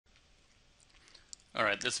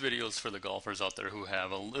Alright, this video is for the golfers out there who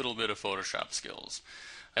have a little bit of Photoshop skills.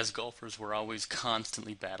 As golfers, we're always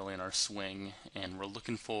constantly battling our swing, and we're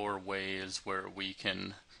looking for ways where we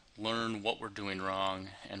can learn what we're doing wrong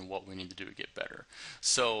and what we need to do to get better.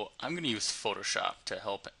 So I'm going to use Photoshop to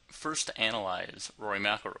help first analyze Rory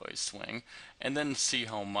McIlroy's swing, and then see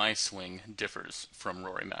how my swing differs from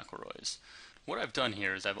Rory McIlroy's. What I've done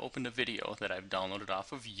here is I've opened a video that I've downloaded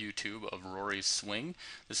off of YouTube of Rory's swing.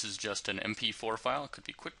 This is just an MP4 file. It could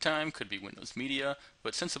be QuickTime, could be Windows Media,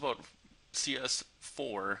 but since about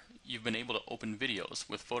CS4, you've been able to open videos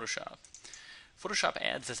with Photoshop. Photoshop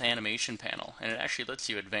adds this animation panel, and it actually lets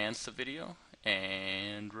you advance the video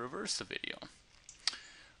and reverse the video.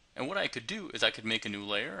 And what I could do is I could make a new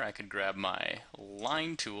layer. I could grab my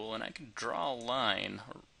line tool and I could draw a line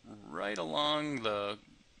right along the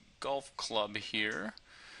golf club here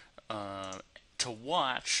to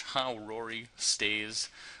watch how Rory stays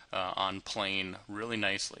on plane really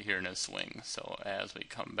nicely here in his swing. So as we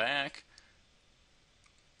come back,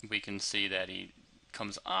 we can see that he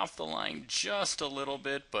comes off the line just a little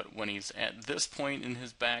bit, but when he's at this point in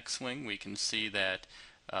his backswing, we can see that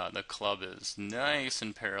the club is nice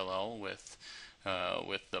and parallel with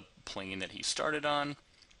the plane that he started on.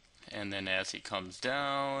 And then as he comes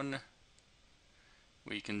down,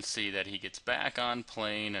 we can see that he gets back on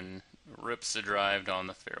plane and rips the drive down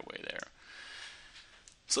the fairway there.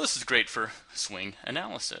 So this is great for swing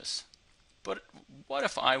analysis. But what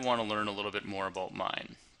if I want to learn a little bit more about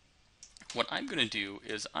mine? What I'm going to do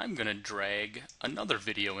is I'm going to drag another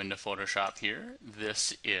video into Photoshop here.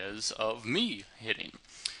 This is of me hitting.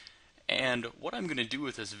 And what I'm going to do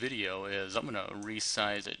with this video is I'm going to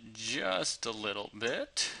resize it just a little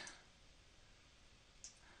bit.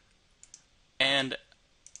 And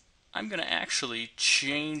I'm going to actually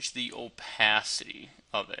change the opacity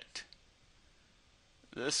of it.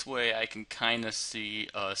 This way I can kind of see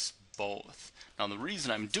us both. Now the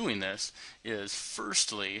reason I'm doing this is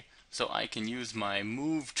firstly so I can use my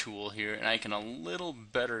move tool here and I can a little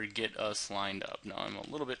better get us lined up. Now I'm a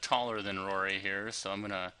little bit taller than Rory here, so I'm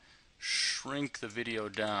going to shrink the video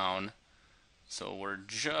down so we're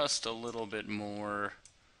just a little bit more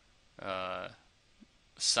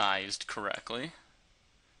sized correctly.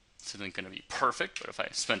 This isn't going to be perfect, but if I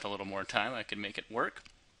spent a little more time, I could make it work.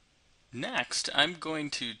 Next, I'm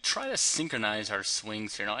going to try to synchronize our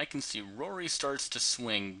swings here. Now I can see Rory starts to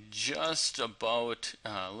swing just about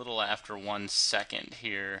a little after 1 second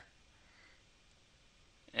here.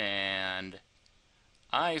 And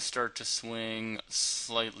I start to swing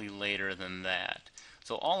slightly later than that.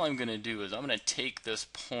 So all I'm going to do is I'm going to take this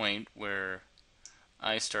point where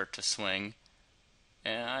I start to swing,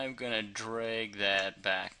 and I'm going to drag that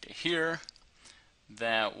back to here.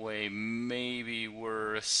 That way maybe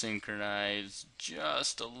we're synchronized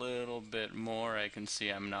just a little bit more. I can see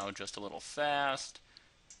I'm now just a little fast.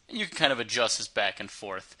 And you can kind of adjust this back and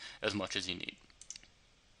forth as much as you need.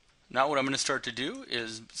 Now what I'm going to start to do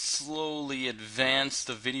is slowly advance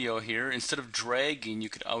the video here. Instead of dragging, you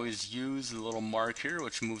could always use the little mark here,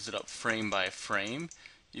 which moves it up frame by frame.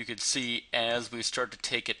 You could see as we start to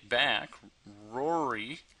take it back,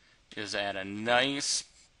 Rory is at a nice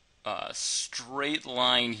straight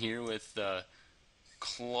line here with the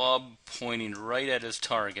club pointing right at his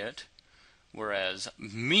target, whereas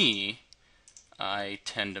me, I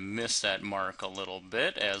tend to miss that mark a little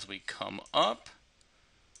bit. As we come up,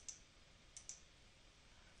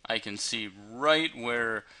 I can see right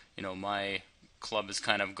where my club is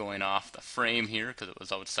kind of going off the frame here because it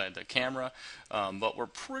was outside the camera, but we're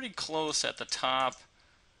pretty close at the top.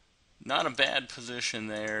 Not a bad position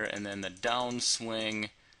there, and then the downswing,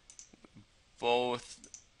 both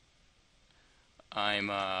I'm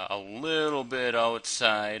a little bit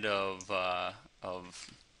outside of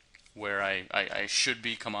where I should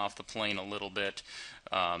be, come off the plane a little bit.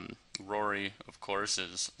 Rory, of course,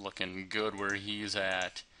 is looking good where he's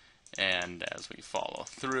at, and as we follow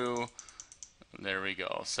through, there we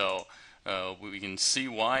go. So we can see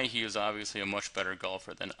why he is obviously a much better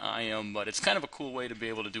golfer than I am, but it's kind of a cool way to be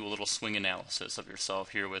able to do a little swing analysis of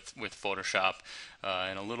yourself here with Photoshop,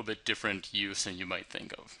 and a little bit different use than you might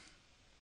think of.